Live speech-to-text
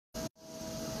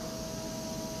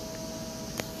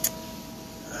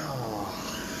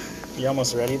You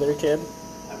almost ready there, kid?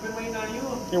 I've been waiting on you.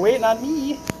 You're waiting on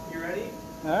me. You ready?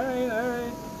 Alright,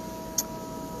 alright.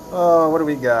 Oh, what do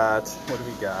we got? What do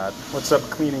we got? What's up,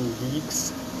 cleaning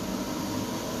geeks?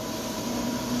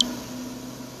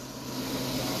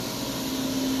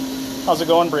 How's it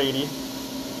going, Brady?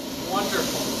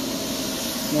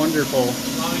 Wonderful. Wonderful.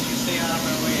 As long as you stay out of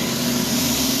my way.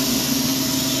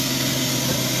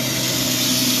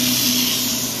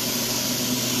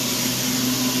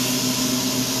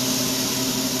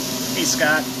 Hey,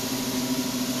 Scott.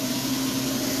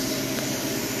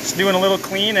 Just doing a little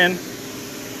cleaning.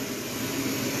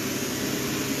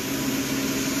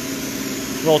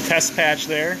 Little test patch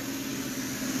there. You can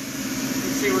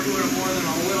see we're doing more than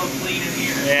a little cleaning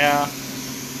here. Yeah.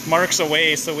 Mark's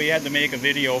away, so we had to make a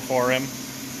video for him.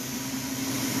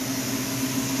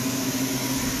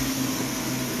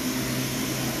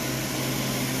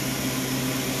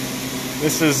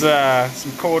 This is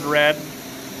some Code Red.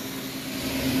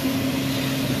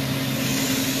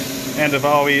 And as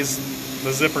always,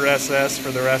 the Zipper SS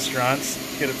for the restaurants.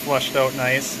 Get it flushed out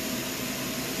nice.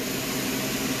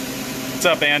 What's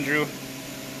up, Andrew?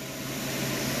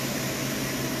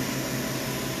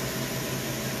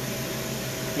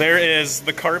 There is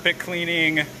the carpet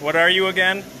cleaning. What are you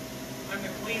again? I'm the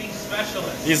cleaning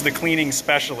specialist. He's the cleaning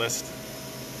specialist.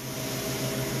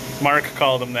 Mark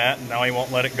called him that, and now he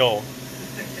won't let it go.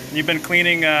 You've been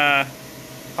cleaning, how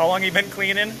long you been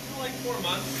cleaning? Like 4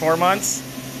 months. 4 months?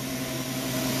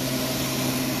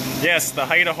 Yes, the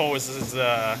Haida hose is,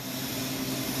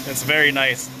 it's very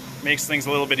nice. Makes things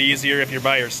a little bit easier if you're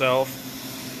by yourself.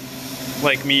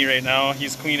 Like me right now,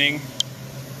 he's cleaning.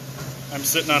 I'm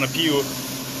sitting on a pew.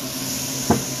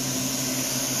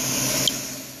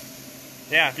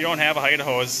 Yeah, if you don't have a Haida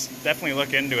hose, definitely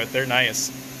look into it. They're nice.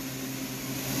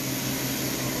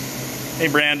 Hey,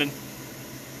 Brandon.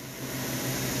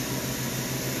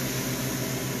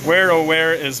 Where, oh,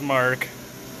 where is Mark?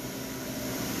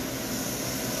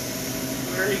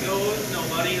 Where he goes,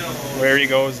 nobody knows. Where he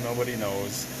goes, nobody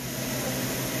knows.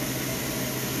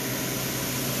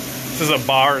 This is a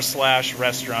bar slash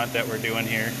restaurant that we're doing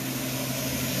here.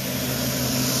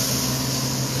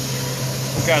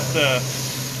 We've got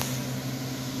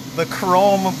the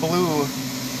chrome blue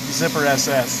Zipper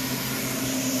SS.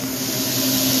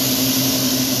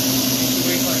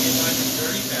 Wait till I get mine in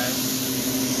dirty bag.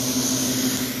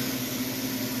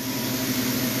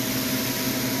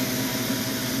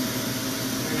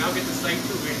 And I'll get the site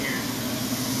tube in here.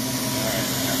 Alright.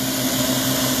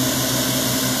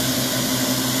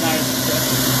 Nice.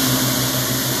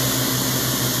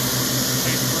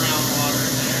 Nice brown water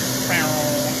in there.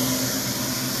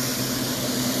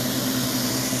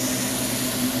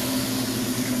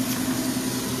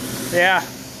 Yeah,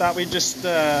 thought we'd just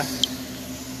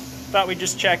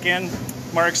check in.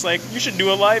 Mark's like, you should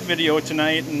do a live video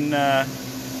tonight, and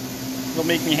it'll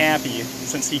make me happy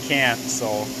since he can't.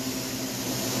 So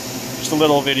just a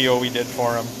little video we did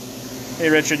for him. Hey,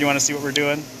 Richard, you want to see what we're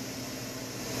doing?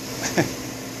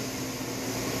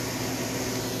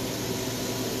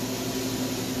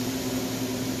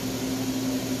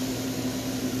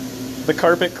 The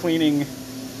carpet cleaning.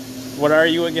 What are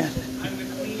you again? I'm the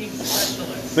cleaning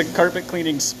specialist. The carpet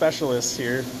cleaning specialist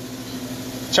here.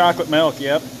 Chocolate milk,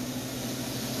 yep.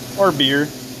 Or beer.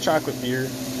 Chocolate beer.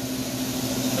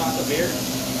 Chocolate beer?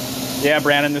 Yeah,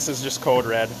 Brandon, this is just Code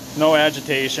Red. No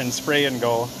agitation, spray and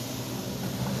go.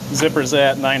 Zipper's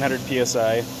at 900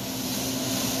 PSI.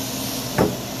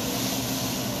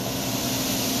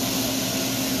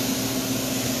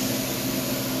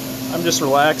 I'm just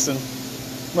relaxing.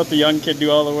 Let the young kid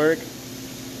do all the work.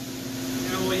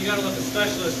 Yeah, well, you gotta let the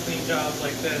specialists clean jobs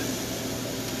like this.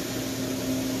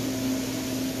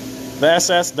 The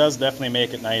SS does definitely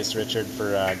make it nice, Richard,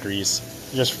 for grease.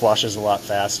 It just flushes a lot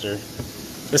faster.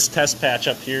 This test patch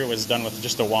up here was done with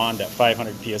just a wand at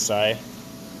 500 PSI.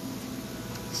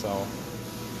 So,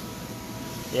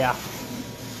 yeah.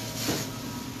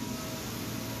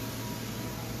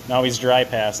 Now he's dry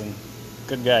passing.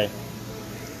 Good guy.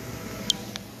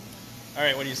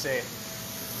 Alright, what do you say?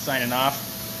 Signing off?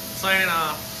 Signing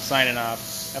off. Signing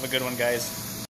off. Have a good one, guys.